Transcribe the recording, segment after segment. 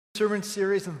sermon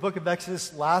series in the book of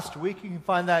Exodus last week. You can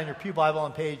find that in your Pew Bible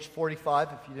on page 45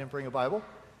 if you didn't bring a Bible.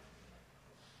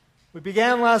 We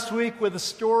began last week with a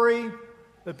story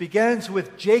that begins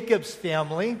with Jacob's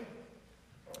family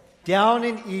down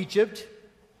in Egypt,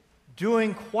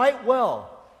 doing quite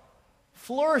well,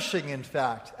 flourishing in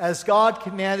fact, as God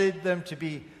commanded them to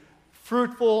be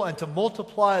fruitful and to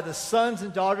multiply. The sons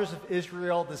and daughters of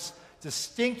Israel, this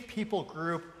distinct people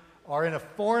group, are in a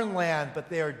foreign land, but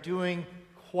they are doing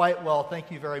quite well.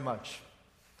 Thank you very much.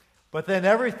 But then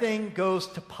everything goes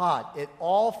to pot. It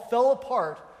all fell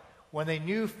apart when a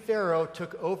new Pharaoh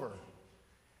took over.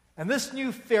 And this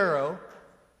new Pharaoh,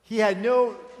 he had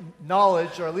no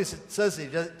knowledge, or at least it says he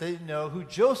didn't know who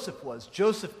Joseph was.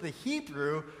 Joseph the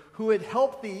Hebrew, who had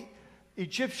helped the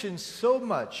Egyptians so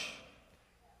much.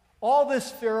 All this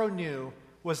Pharaoh knew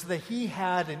was that he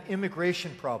had an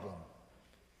immigration problem.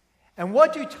 And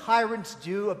what do tyrants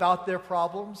do about their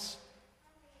problems?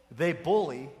 They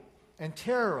bully and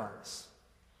terrorize.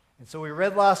 And so we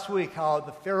read last week how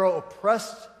the Pharaoh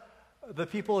oppressed the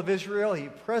people of Israel. He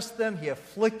oppressed them, he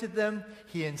afflicted them,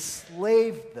 he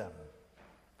enslaved them.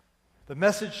 The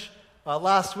message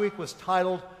last week was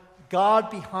titled, God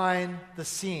Behind the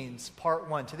Scenes, Part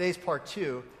 1. Today's Part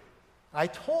 2. I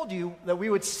told you that we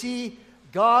would see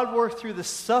God work through the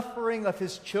suffering of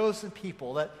his chosen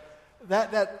people,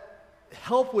 that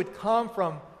help would come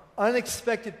from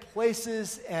unexpected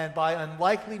places and by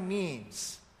unlikely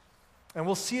means. And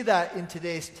we'll see that in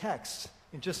today's text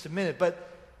in just a minute. But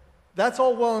that's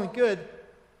all well and good.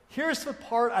 Here's the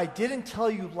part I didn't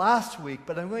tell you last week,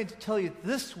 but I'm going to tell you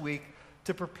this week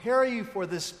to prepare you for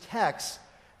this text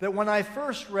that when I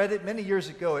first read it many years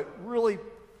ago, it really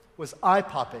was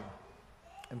eye-popping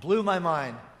and blew my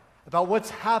mind about what's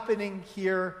happening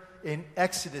here in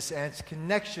Exodus and its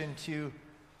connection to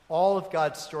all of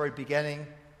God's story beginning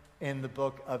in the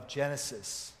book of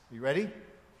Genesis. Are you ready?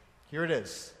 Here it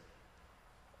is.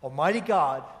 Almighty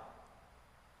God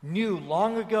knew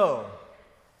long ago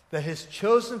that his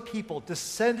chosen people,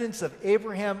 descendants of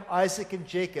Abraham, Isaac, and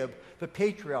Jacob, the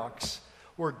patriarchs,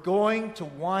 were going to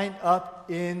wind up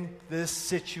in this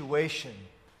situation.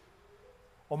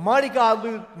 Almighty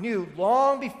God knew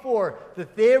long before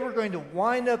that they were going to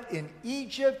wind up in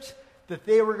Egypt, that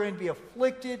they were going to be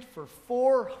afflicted for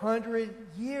 400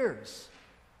 years.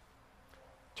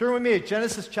 Turn with me to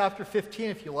Genesis chapter 15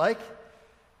 if you like,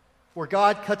 where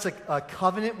God cuts a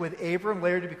covenant with Abram,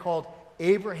 later to be called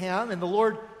Abraham. And the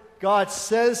Lord God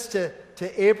says to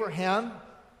Abraham,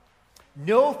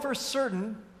 know for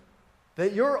certain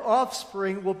that your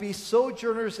offspring will be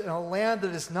sojourners in a land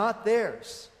that is not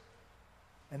theirs,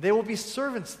 and they will be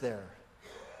servants there,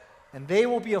 and they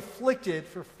will be afflicted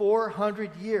for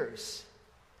 400 years.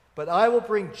 But I will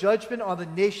bring judgment on the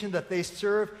nation that they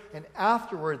serve, and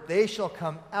afterward they shall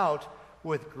come out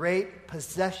with great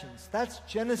possessions. That's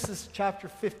Genesis chapter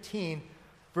 15,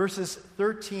 verses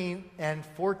 13 and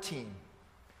 14.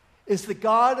 Is the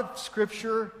God of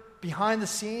Scripture behind the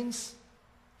scenes?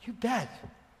 You bet.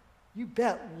 You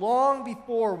bet. Long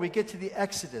before we get to the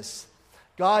Exodus,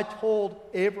 God told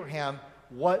Abraham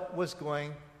what was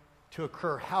going to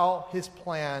occur, how his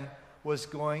plan was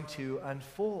going to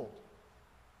unfold.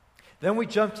 Then we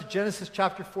jump to Genesis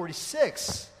chapter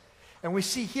 46, and we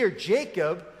see here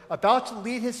Jacob about to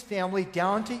lead his family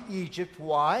down to Egypt.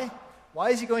 Why?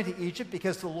 Why is he going to Egypt?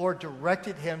 Because the Lord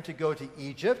directed him to go to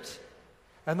Egypt.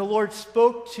 And the Lord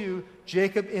spoke to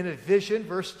Jacob in a vision,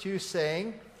 verse 2,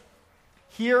 saying,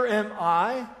 here am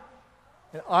I,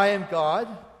 and I am God,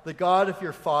 the God of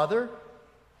your father.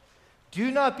 Do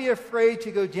not be afraid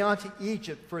to go down to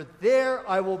Egypt, for there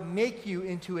I will make you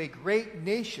into a great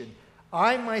nation.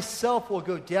 I myself will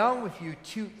go down with you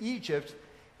to Egypt,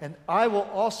 and I will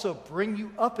also bring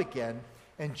you up again,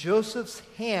 and Joseph's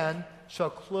hand shall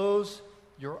close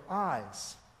your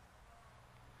eyes.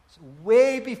 So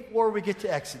way before we get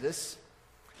to Exodus,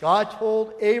 God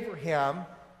told Abraham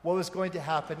what was going to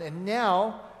happen, and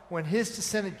now when his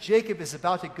descendant Jacob is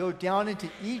about to go down into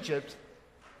Egypt,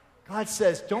 God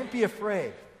says, don't be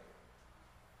afraid.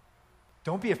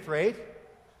 Don't be afraid.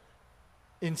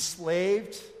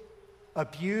 Enslaved,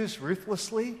 abused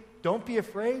ruthlessly, don't be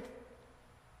afraid.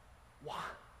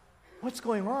 What's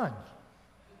going on?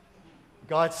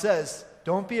 God says,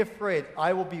 don't be afraid.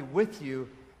 I will be with you,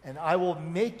 and I will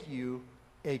make you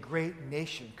a great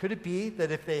nation. Could it be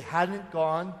that if they hadn't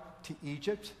gone to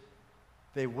Egypt,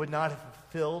 they would not have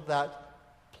fulfilled that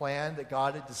plan that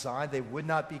God had designed? They would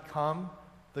not become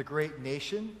the great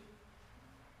nation?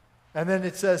 And then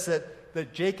it says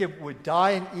that Jacob would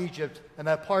die in Egypt, and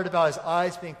that part about his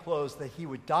eyes being closed, that he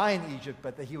would die in Egypt,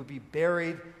 but that he would be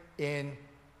buried in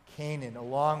Canaan,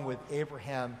 along with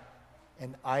Abraham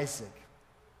and Isaac.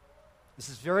 This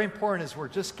is very important as we're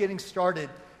just getting started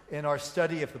in our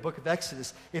study of the book of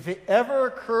Exodus. If it ever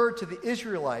occurred to the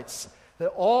Israelites that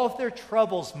all of their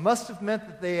troubles must have meant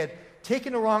that they had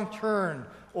taken a wrong turn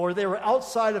or they were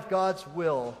outside of God's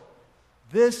will,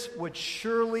 this would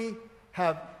surely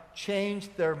have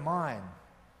changed their mind,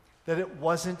 that it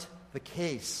wasn't the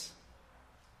case,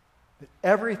 that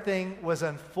everything was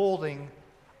unfolding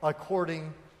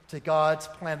according to God's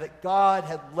plan, that God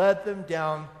had led them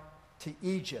down to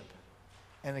Egypt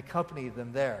and accompanied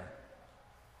them there.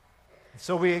 And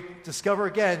so we discover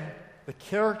again the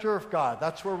character of God.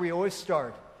 That's where we always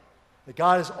start. That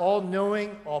God is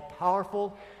all-knowing,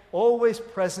 all-powerful, always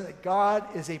present. That God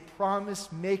is a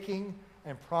promise-making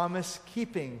and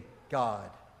promise-keeping God.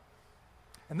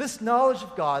 And this knowledge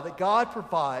of God, that God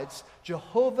provides,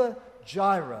 Jehovah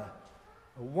Jireh,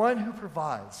 the one who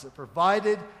provides, that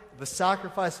provided the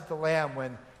sacrifice of the lamb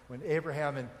when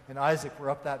Abraham and Isaac were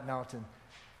up that mountain.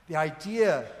 The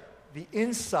idea, the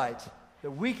insight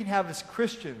that we can have as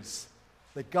Christians,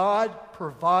 that God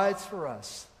provides for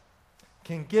us,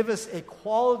 can give us a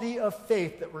quality of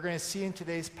faith that we're going to see in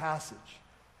today's passage.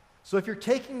 So if you're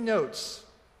taking notes,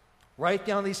 write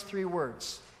down these 3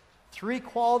 words. 3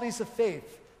 qualities of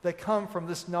faith that come from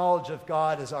this knowledge of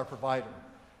God as our provider.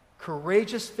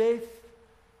 Courageous faith,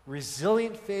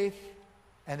 resilient faith,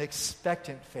 and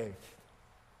expectant faith.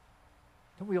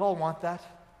 Don't we all want that?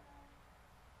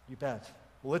 You bet.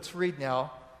 Well, let's read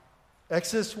now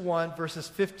Exodus 1, verses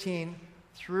 15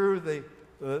 through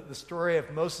the story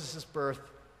of Moses' birth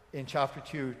in chapter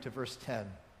 2 to verse 10.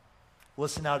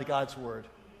 Listen now to God's word.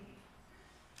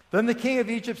 Then the king of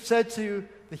Egypt said to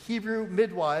the Hebrew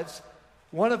midwives,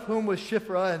 one of whom was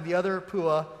Shiphrah and the other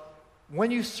Puah,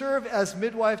 when you serve as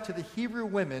midwife to the Hebrew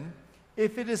women,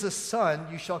 if it is a son,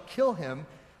 you shall kill him,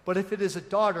 but if it is a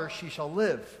daughter, she shall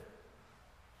live.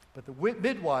 But the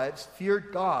midwives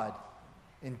feared God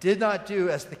and did not do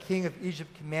as the king of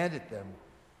Egypt commanded them,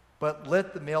 but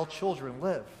let the male children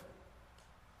live.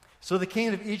 So the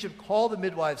king of Egypt called the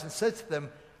midwives and said to them,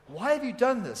 why have you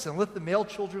done this, and let the male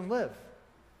children live?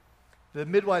 The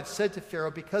midwives said to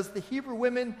Pharaoh, because the Hebrew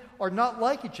women are not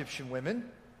like Egyptian women,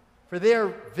 for they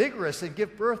are vigorous and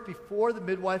give birth before the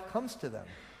midwife comes to them.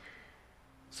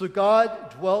 So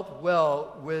God dwelt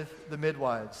well with the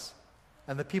midwives,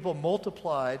 and the people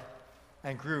multiplied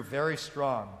and grew very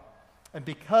strong. And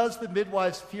because the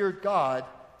midwives feared God,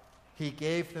 he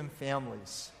gave them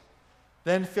families.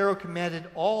 Then Pharaoh commanded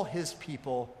all his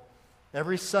people,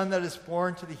 every son that is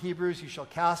born to the Hebrews you shall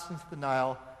cast into the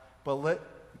Nile,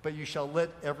 but you shall let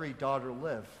every daughter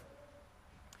live.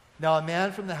 Now a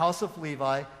man from the house of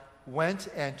Levi went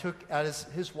and took as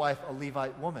his wife a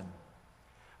Levite woman.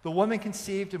 The woman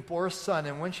conceived and bore a son,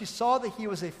 and when she saw that he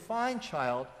was a fine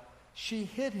child, she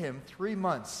hid him 3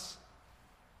 months.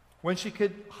 When she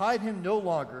could hide him no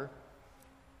longer,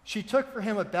 she took for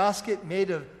him a basket made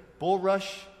of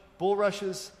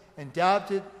bulrushes and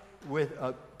dabbed it with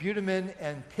bitumen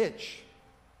and pitch.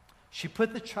 She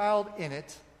put the child in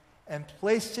it and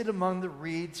placed it among the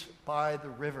reeds by the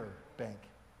river bank.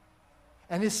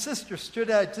 And his sister stood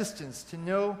at a distance to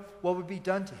know what would be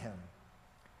done to him.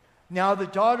 Now the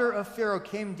daughter of Pharaoh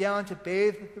came down to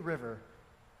bathe at the river,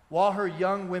 while her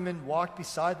young women walked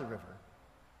beside the river.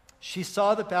 She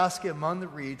saw the basket among the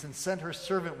reeds and sent her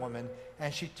servant woman,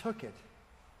 and she took it.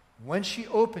 When she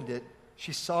opened it,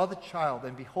 she saw the child,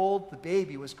 and behold, the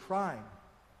baby was crying.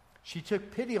 She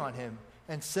took pity on him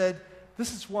and said,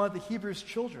 this is one of the Hebrews'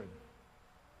 children.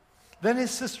 Then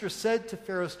his sister said to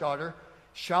Pharaoh's daughter,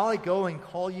 shall I go and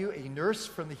call you a nurse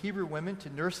from the Hebrew women to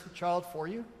nurse the child for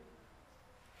you?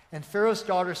 And Pharaoh's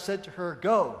daughter said to her,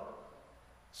 go.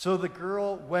 So the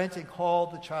girl went and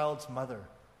called the child's mother.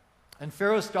 And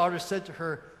Pharaoh's daughter said to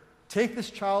her, take this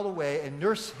child away and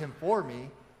nurse him for me,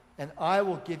 and I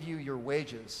will give you your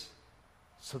wages.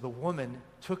 So the woman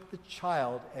took the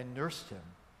child and nursed him.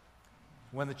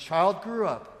 When the child grew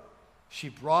up, she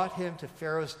brought him to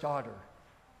Pharaoh's daughter,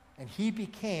 and he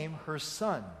became her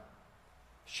son.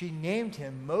 She named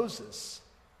him Moses,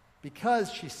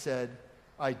 because, she said,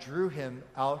 I drew him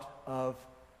out of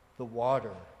the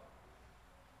water.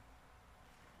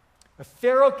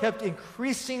 Pharaoh kept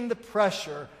increasing the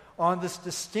pressure on this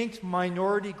distinct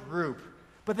minority group,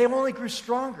 but they only grew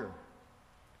stronger.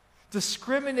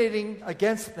 Discriminating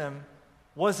against them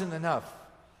wasn't enough.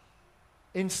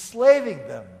 Enslaving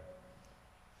them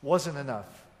wasn't enough.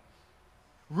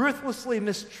 Ruthlessly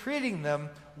mistreating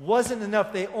them wasn't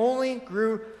enough. They only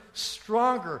grew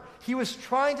stronger. He was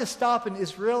trying to stop an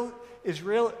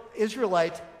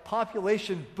Israelite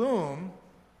population boom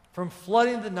from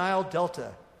flooding the Nile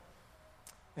Delta.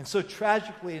 And so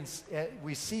tragically,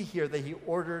 we see here that he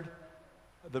ordered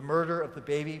the murder of the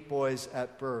baby boys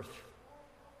at birth.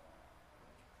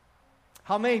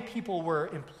 How many people were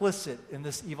implicit in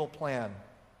this evil plan?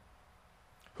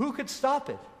 Who could stop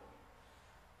it?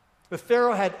 The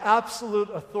Pharaoh had absolute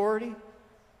authority.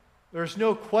 There's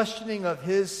no questioning of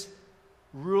his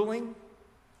ruling.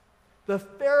 The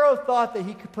Pharaoh thought that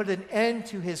he could put an end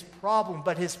to his problem,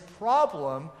 but his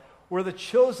problem were the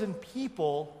chosen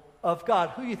people of God.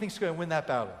 Who do you think is going to win that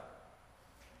battle?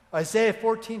 Isaiah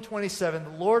 14:27,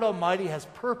 the Lord Almighty has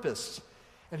purposed,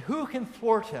 and who can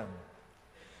thwart him?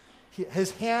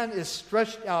 His hand is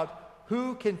stretched out.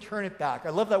 Who can turn it back? I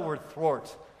love that word,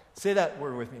 thwart. Say that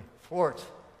word with me, thwart.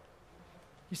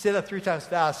 You say that 3 times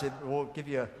fast, it will give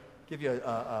you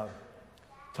a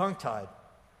tongue-tied.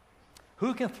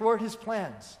 Who can thwart his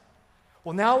plans?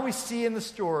 Well, now we see in the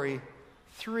story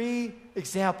 3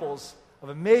 examples of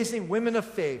amazing women of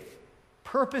faith,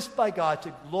 purposed by God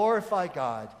to glorify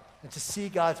God and to see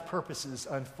God's purposes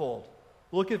unfold.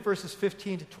 Look at verses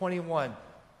 15 to 21.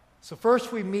 So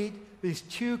first we meet these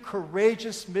 2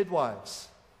 courageous midwives.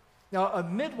 Now, a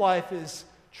midwife is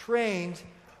trained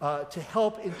to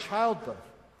help in childbirth.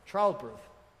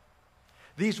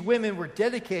 These women were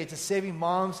dedicated to saving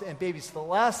moms and babies. The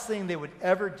last thing they would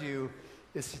ever do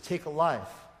is to take a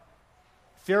life.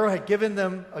 Pharaoh had given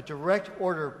them a direct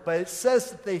order, but it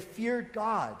says that they feared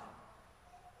God.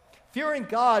 Fearing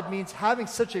God means having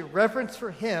such a reverence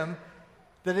for him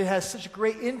that it has such a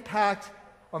great impact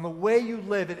on the way you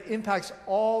live. It impacts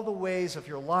all the ways of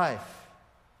your life.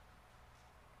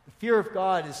 The fear of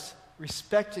God is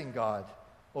respecting God,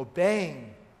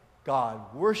 obeying God,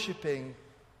 worshiping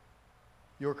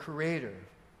your Creator.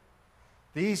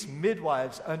 These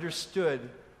midwives understood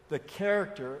the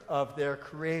character of their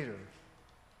Creator.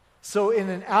 So in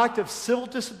an act of civil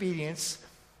disobedience,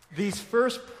 these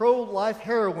first pro-life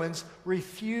heroines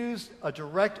refused a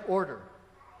direct order.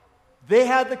 They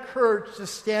had the courage to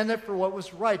stand up for what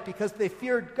was right because they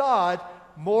feared God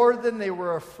more than they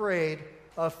were afraid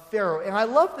of Pharaoh. And I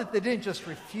love that they didn't just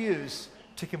refuse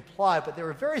to comply, but they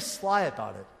were very sly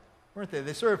about it, weren't they?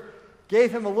 They sort of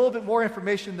gave him a little bit more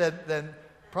information than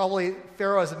probably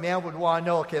Pharaoh as a man would want to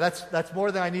know. Okay, that's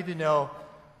more than I need to know.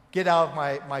 Get out of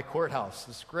my courthouse.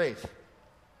 It's great.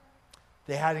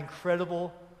 They had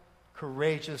incredible,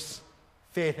 courageous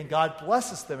faith, and God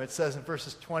blesses them, it says in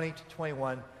verses 20 to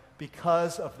 21,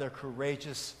 because of their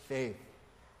courageous faith.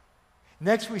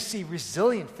 Next, we see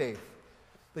resilient faith,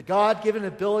 the God-given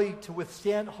ability to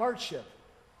withstand hardship.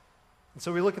 And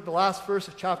so we look at the last verse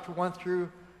of chapter 1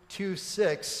 through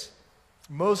 2:6.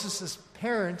 Moses'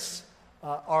 parents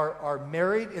are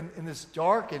married in this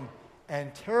dark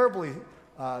and terribly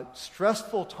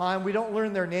stressful time. We don't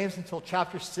learn their names until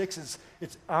chapter 6.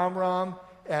 It's Amram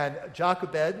and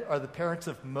Jochebed are the parents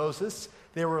of Moses.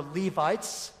 They were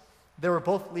Levites. They were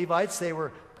both Levites. They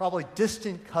were probably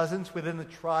distant cousins within the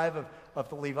tribe of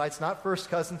the Levites, not first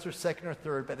cousins or second or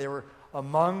third, but they were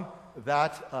among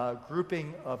that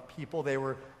grouping of people. They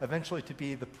were eventually to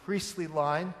be the priestly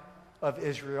line of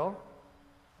Israel.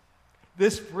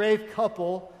 This brave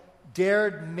couple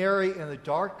dared marry in a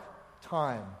dark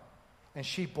time, and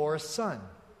she bore a son.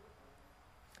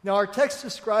 Now, our text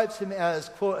describes him as,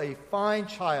 quote, a fine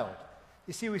child.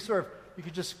 You see, you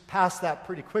could just pass that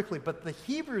pretty quickly, but the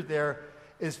Hebrew there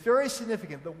is very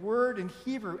significant. The word in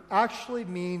Hebrew actually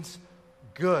means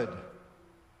good.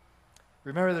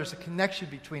 Remember, there's a connection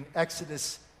between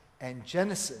Exodus and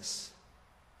Genesis.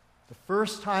 The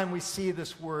first time we see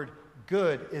this word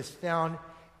good is found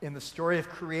in the story of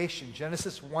creation,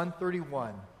 Genesis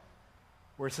 1:31,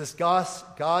 where it says,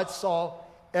 God saw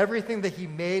everything that he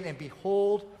made, and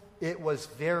behold, it was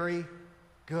very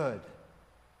good.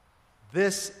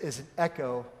 This is an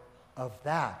echo of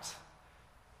that.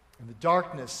 In the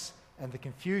darkness and the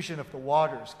confusion of the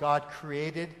waters, God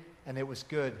created, and it was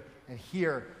good. And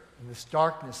here, in this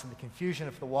darkness and the confusion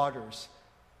of the waters,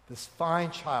 this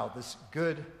fine child, this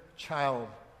good child,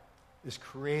 is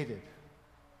created.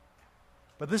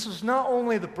 But this is not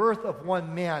only the birth of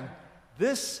one man,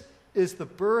 this is the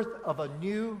birth of a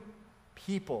new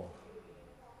people.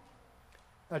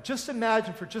 Now just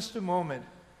imagine for just a moment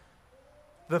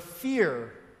the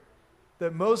fear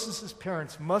that Moses'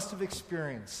 parents must have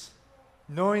experienced,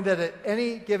 knowing that at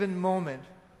any given moment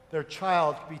their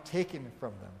child could be taken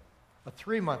from them, a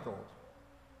 3-month-old.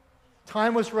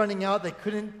 Time was running out. They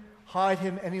couldn't hide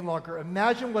him any longer.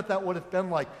 Imagine what that would have been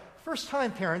like.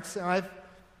 First-time parents, and I've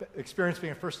experienced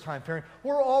being a first-time parent,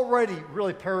 we're already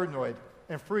really paranoid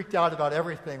and freaked out about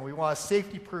everything. We want to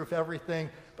safety-proof everything.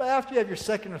 But after you have your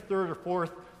second or third or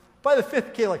fourth, by the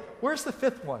 5th kid, where's the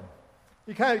 5th one?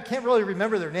 you kind of can't really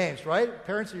remember their names, right?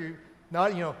 Parents, are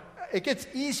not, it gets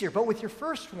easier. But with your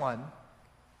first one,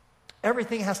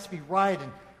 everything has to be right.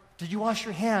 And did you wash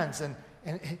your hands? And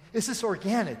is this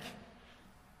organic?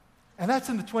 And that's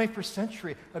in the 21st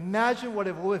century. Imagine what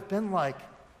it would have been like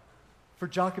for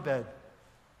Jochebed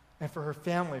and for her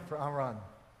family, for Amram,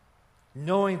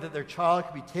 knowing that their child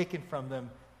could be taken from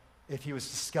them if he was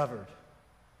discovered.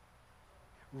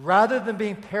 Rather than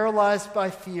being paralyzed by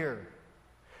fear,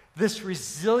 this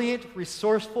resilient,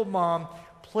 resourceful mom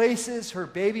places her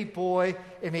baby boy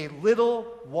in a little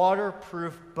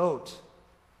waterproof boat.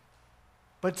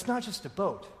 But it's not just a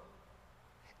boat.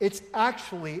 It's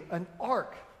actually an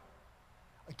ark.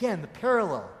 Again, the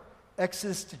parallel,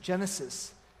 Exodus to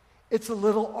Genesis. It's a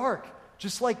little ark,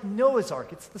 just like Noah's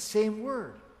ark. It's the same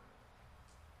word.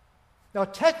 Now,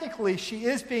 technically, she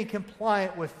is being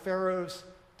compliant with Pharaoh's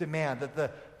demand that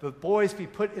the boys be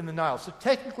put in the Nile. So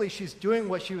technically, she's doing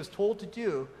what she was told to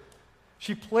do.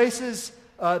 She places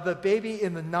the baby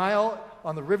in the Nile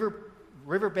on the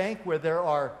riverbank where there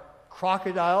are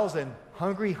crocodiles and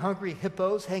hungry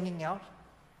hippos hanging out.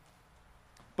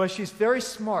 But she's very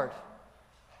smart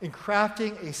in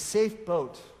crafting a safe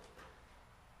boat,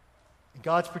 and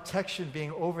God's protection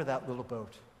being over that little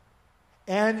boat,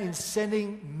 and in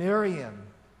sending Miriam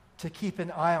to keep an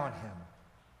eye on him.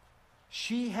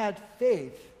 She had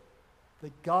faith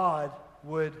that God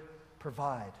would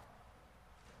provide.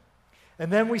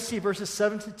 And then we see verses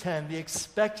 7 to 10, the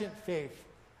expectant faith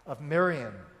of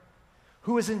Miriam,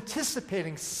 who was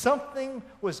anticipating something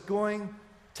was going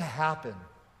to happen.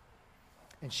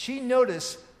 And she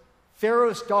noticed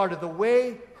Pharaoh's daughter, the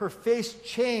way her face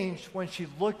changed when she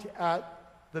looked at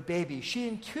the baby. She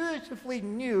intuitively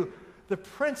knew the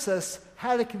princess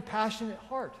had a compassionate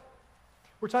heart.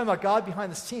 We're talking about God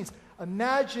behind the scenes.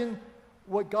 Imagine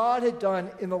what God had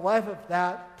done in the life of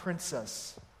that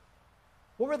princess.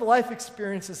 What were the life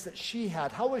experiences that she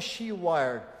had? How was she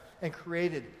wired and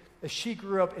created as she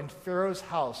grew up in Pharaoh's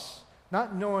house,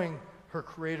 not knowing her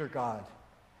creator God,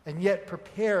 and yet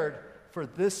prepared for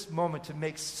this moment to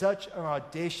make such an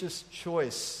audacious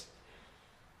choice?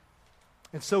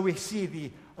 And so we see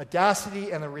the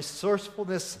audacity and the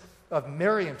resourcefulness of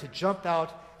Miriam to jump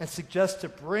out and suggest to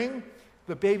bring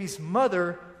the baby's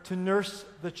mother to nurse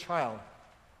the child.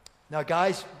 Now,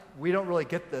 guys, we don't really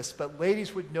get this, but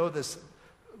ladies would know this.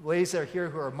 Ladies that are here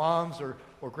who are moms or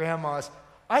grandmas,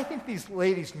 I think these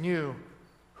ladies knew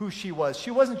who she was. She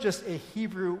wasn't just a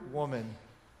Hebrew woman.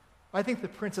 I think the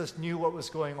princess knew what was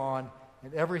going on,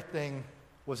 and everything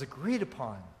was agreed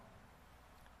upon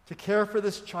to care for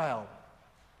this child.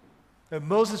 And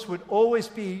Moses would always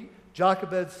be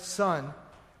Jochebed's son,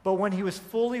 but when he was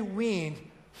fully weaned,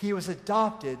 he was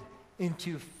adopted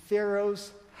into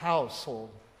Pharaoh's household.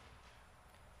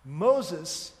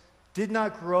 Moses did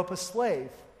not grow up a slave,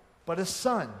 but a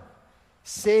son,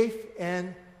 safe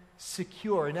and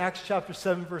secure. In Acts chapter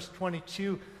 7, verse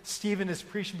 22, Stephen is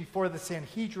preaching before the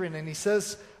Sanhedrin, and he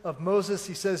says of Moses,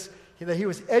 he says that he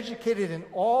was educated in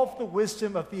all of the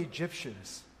wisdom of the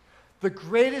Egyptians, the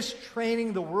greatest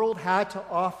training the world had to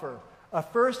offer, a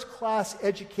first-class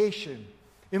education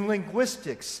in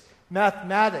linguistics,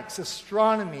 mathematics,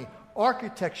 astronomy,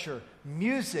 architecture,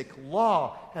 music,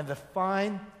 law, and the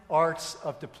fine arts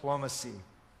of diplomacy.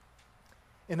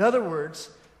 In other words,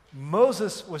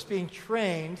 Moses was being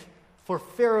trained for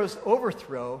Pharaoh's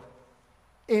overthrow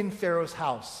in Pharaoh's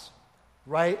house,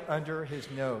 right under his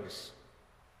nose.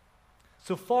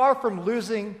 So far from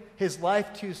losing his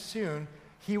life too soon,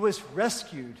 he was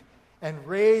rescued and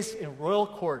raised in royal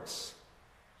courts.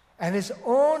 And his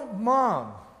own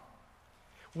mom,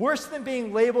 worse than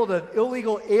being labeled an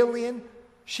illegal alien,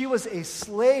 she was a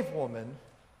slave woman,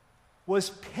 was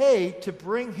paid to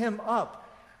bring him up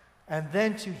and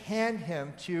then to hand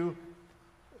him to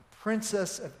the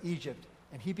princess of Egypt.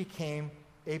 And he became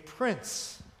a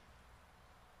prince.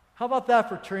 How about that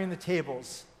for turning the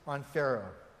tables on Pharaoh?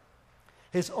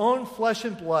 His own flesh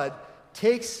and blood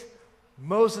takes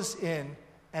Moses in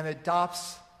and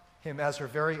adopts him as her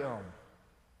very own.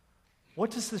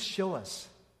 What does this show us?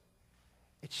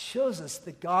 It shows us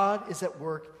that God is at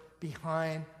work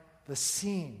behind the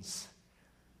scenes.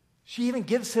 She even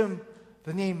gives him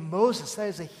the name Moses. That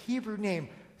is a Hebrew name.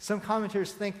 Some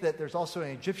commentators think that there's also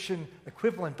an Egyptian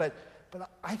equivalent, but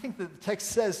I think that the text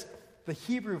says the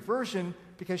Hebrew version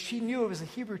because she knew it was a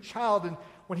Hebrew child, and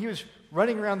when he was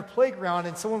running around the playground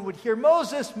and someone would hear,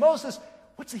 "Moses, Moses,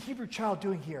 what's a Hebrew child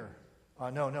doing here?"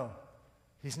 No.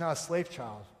 He's not a slave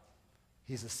child.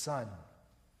 He's a son.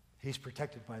 He's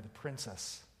protected by the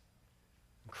princess.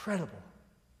 Incredible.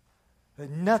 That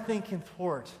nothing can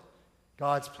thwart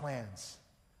God's plans.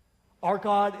 Our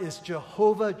God is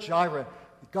Jehovah Jireh,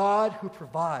 the God who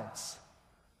provides.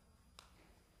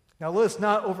 Now let us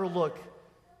not overlook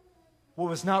what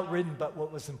was not written, but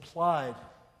what was implied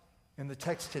in the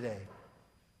text today.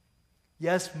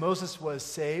 Yes, Moses was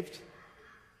saved,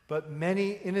 but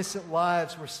many innocent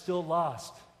lives were still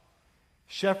lost.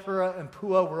 Shiphrah and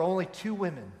Puah were only two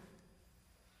women.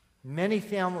 Many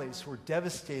families were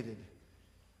devastated.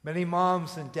 Many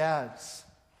moms and dads,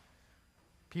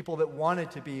 people that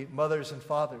wanted to be mothers and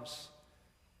fathers,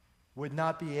 would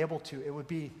not be able to. It would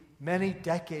be many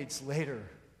decades later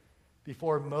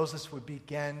before Moses would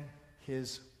begin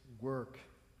his work.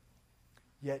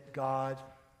 Yet God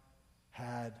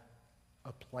had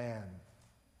a plan.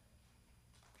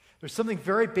 There's something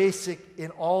very basic in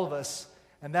all of us,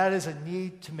 and that is a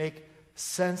need to make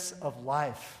sense of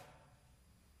life.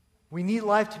 We need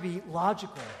life to be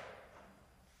logical.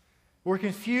 We're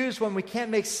confused when we can't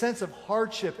make sense of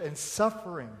hardship and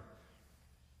suffering.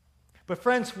 But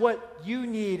friends, what you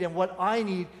need and what I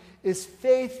need is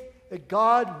faith that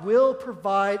God will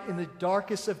provide in the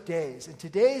darkest of days. And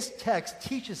today's text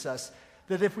teaches us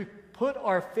that if we put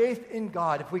our faith in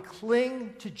God, if we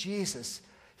cling to Jesus,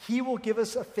 He will give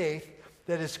us a faith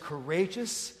that is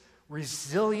courageous,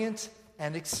 resilient,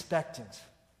 and expectant.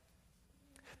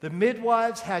 The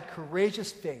midwives had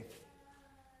courageous faith.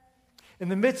 In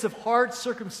the midst of hard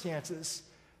circumstances,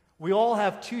 we all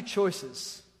have two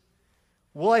choices.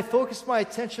 Will I focus my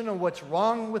attention on what's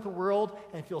wrong with the world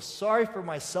and feel sorry for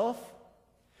myself?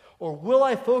 Or will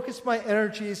I focus my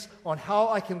energies on how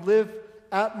I can live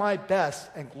at my best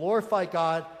and glorify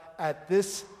God at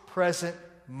this present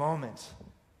moment?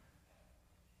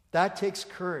 That takes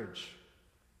courage.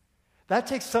 That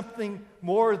takes something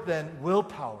more than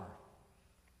willpower.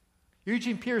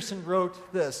 Eugene Peterson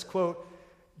wrote this, quote,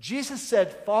 Jesus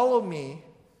said, "Follow me,"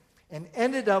 and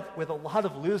ended up with a lot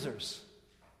of losers.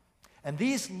 And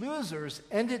these losers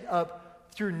ended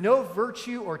up, through no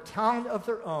virtue or talent of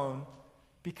their own,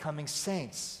 becoming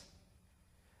saints.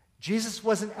 Jesus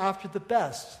wasn't after the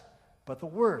best, but the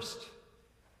worst.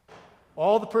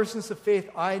 All the persons of faith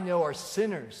I know are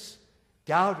sinners,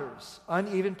 doubters,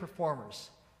 uneven performers.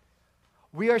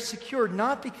 We are secure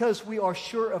not because we are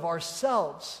sure of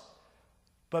ourselves,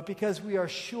 but because we are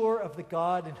sure of the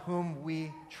God in whom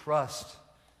we trust.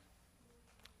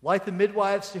 Like the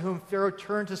midwives to whom Pharaoh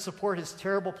turned to support his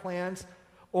terrible plans,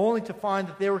 only to find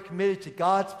that they were committed to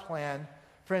God's plan,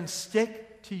 friends,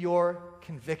 stick to your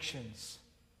convictions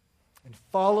and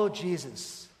follow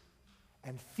Jesus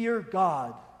and fear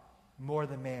God more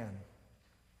than man.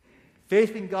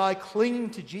 Faith in God, clinging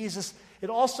to Jesus, it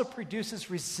also produces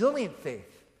resilient faith.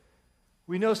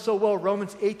 We know so well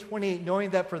Romans 8:28, knowing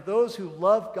that for those who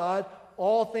love God,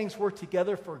 all things work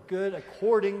together for good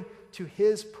according to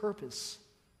His purpose.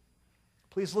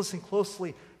 Please listen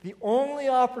closely. The only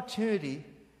opportunity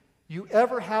you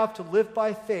ever have to live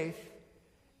by faith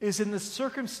is in the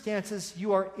circumstances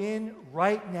you are in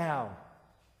right now,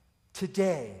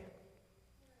 today,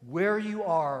 where you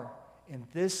are in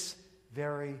this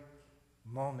very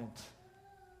moment.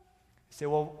 You say,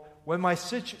 well, when my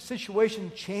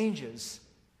situation changes,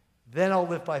 then I'll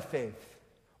live by faith.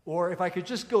 Or if I could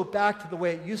just go back to the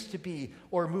way it used to be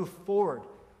or move forward.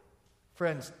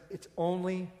 Friends, it's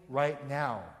only right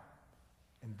now,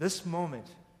 in this moment,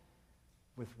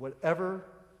 with whatever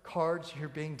cards you're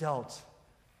being dealt,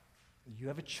 you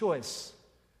have a choice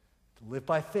to live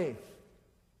by faith.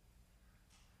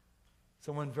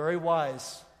 Someone very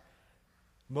wise,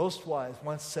 most wise,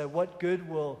 once said, "What good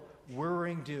will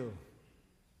worrying do?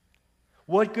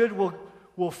 What good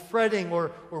will fretting or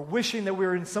wishing that we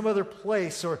were in some other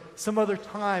place or some other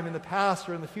time in the past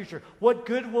or in the future? What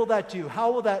good will that do?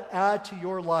 How will that add to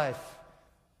your life?"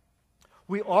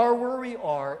 We are where we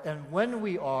are, and when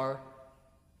we are,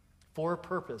 for a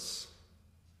purpose.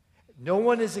 No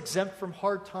one is exempt from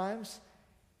hard times.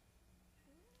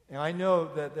 And I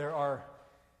know that there are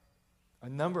a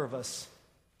number of us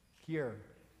here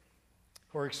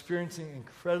who are experiencing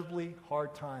incredibly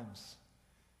hard times,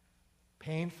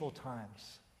 painful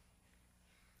times.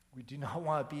 We do not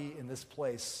want to be in this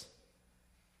place.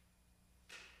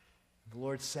 The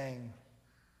Lord's saying,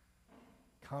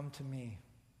 "Come to me.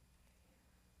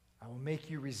 I will make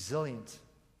you resilient."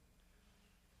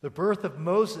 The birth of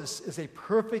Moses is a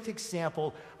perfect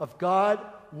example of God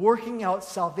working out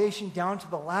salvation down to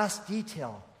the last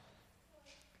detail.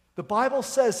 The Bible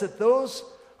says that those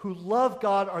who love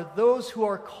God are those who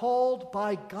are called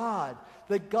by God,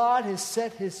 that God has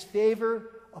set His favor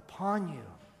upon you.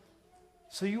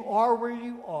 So you are where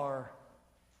you are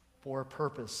for a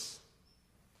purpose.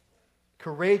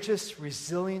 Courageous,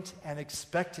 resilient, and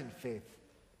expectant faith.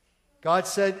 God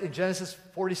said in Genesis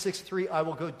 46:3, I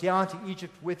will go down to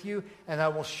Egypt with you, and I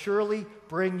will surely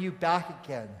bring you back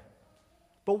again.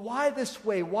 But why this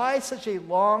way? Why such a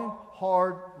long,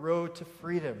 hard road to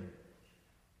freedom?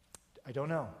 I don't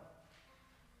know.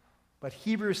 But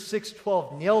Hebrews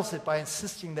 6:12 nails it by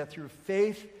insisting that through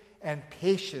faith and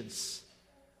patience,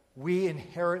 we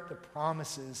inherit the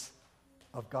promises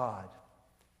of God.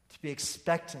 To be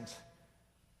expectant,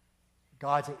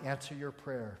 God to answer your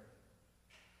prayer.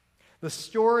 The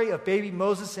story of baby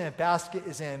Moses in a basket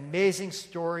is an amazing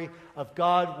story of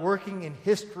God working in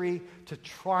history to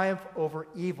triumph over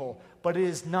evil, but it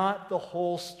is not the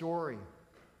whole story.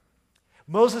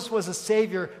 Moses was a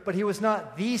savior, but he was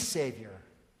not the savior.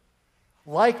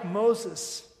 Like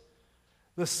Moses,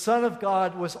 the Son of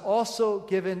God was also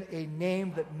given a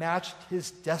name that matched his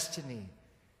destiny.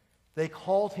 They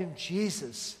called him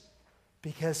Jesus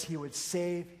because he would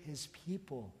save his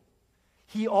people.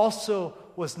 He also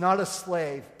was not a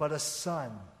slave, but a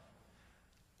son.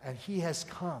 And he has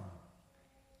come.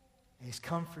 And he's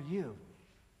come for you.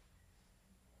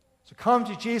 So come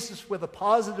to Jesus with a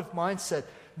positive mindset,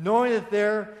 knowing that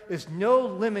there is no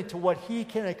limit to what he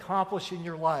can accomplish in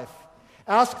your life.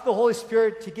 Ask the Holy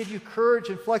Spirit to give you courage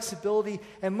and flexibility,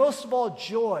 and most of all,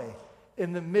 joy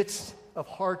in the midst of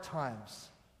hard times.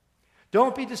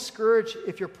 Don't be discouraged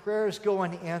if your prayers go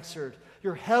unanswered.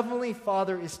 Your Heavenly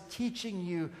Father is teaching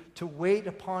you to wait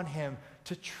upon him,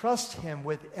 to trust him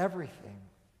with everything.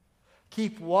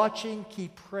 Keep watching,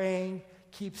 keep praying,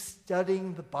 keep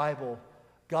studying the Bible.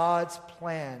 God's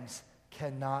plans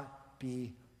cannot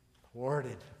be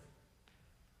thwarted.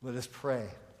 Let us pray.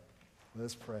 Let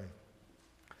us pray.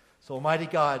 So, Almighty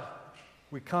God,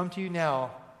 we come to you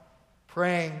now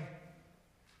praying,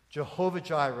 Jehovah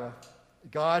Jireh,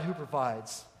 God who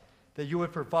provides, that you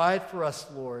would provide for us,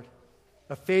 Lord,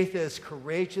 a faith that is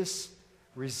courageous,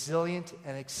 resilient,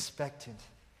 and expectant.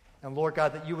 And Lord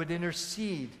God, that you would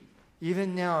intercede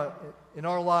even now in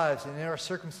our lives and in our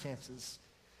circumstances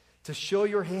to show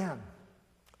your hand,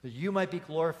 that you might be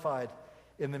glorified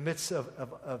in the midst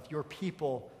of your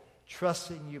people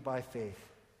trusting you by faith.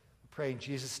 We pray in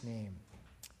Jesus' name.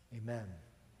 Amen.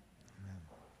 Amen.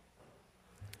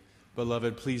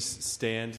 Beloved, please stand.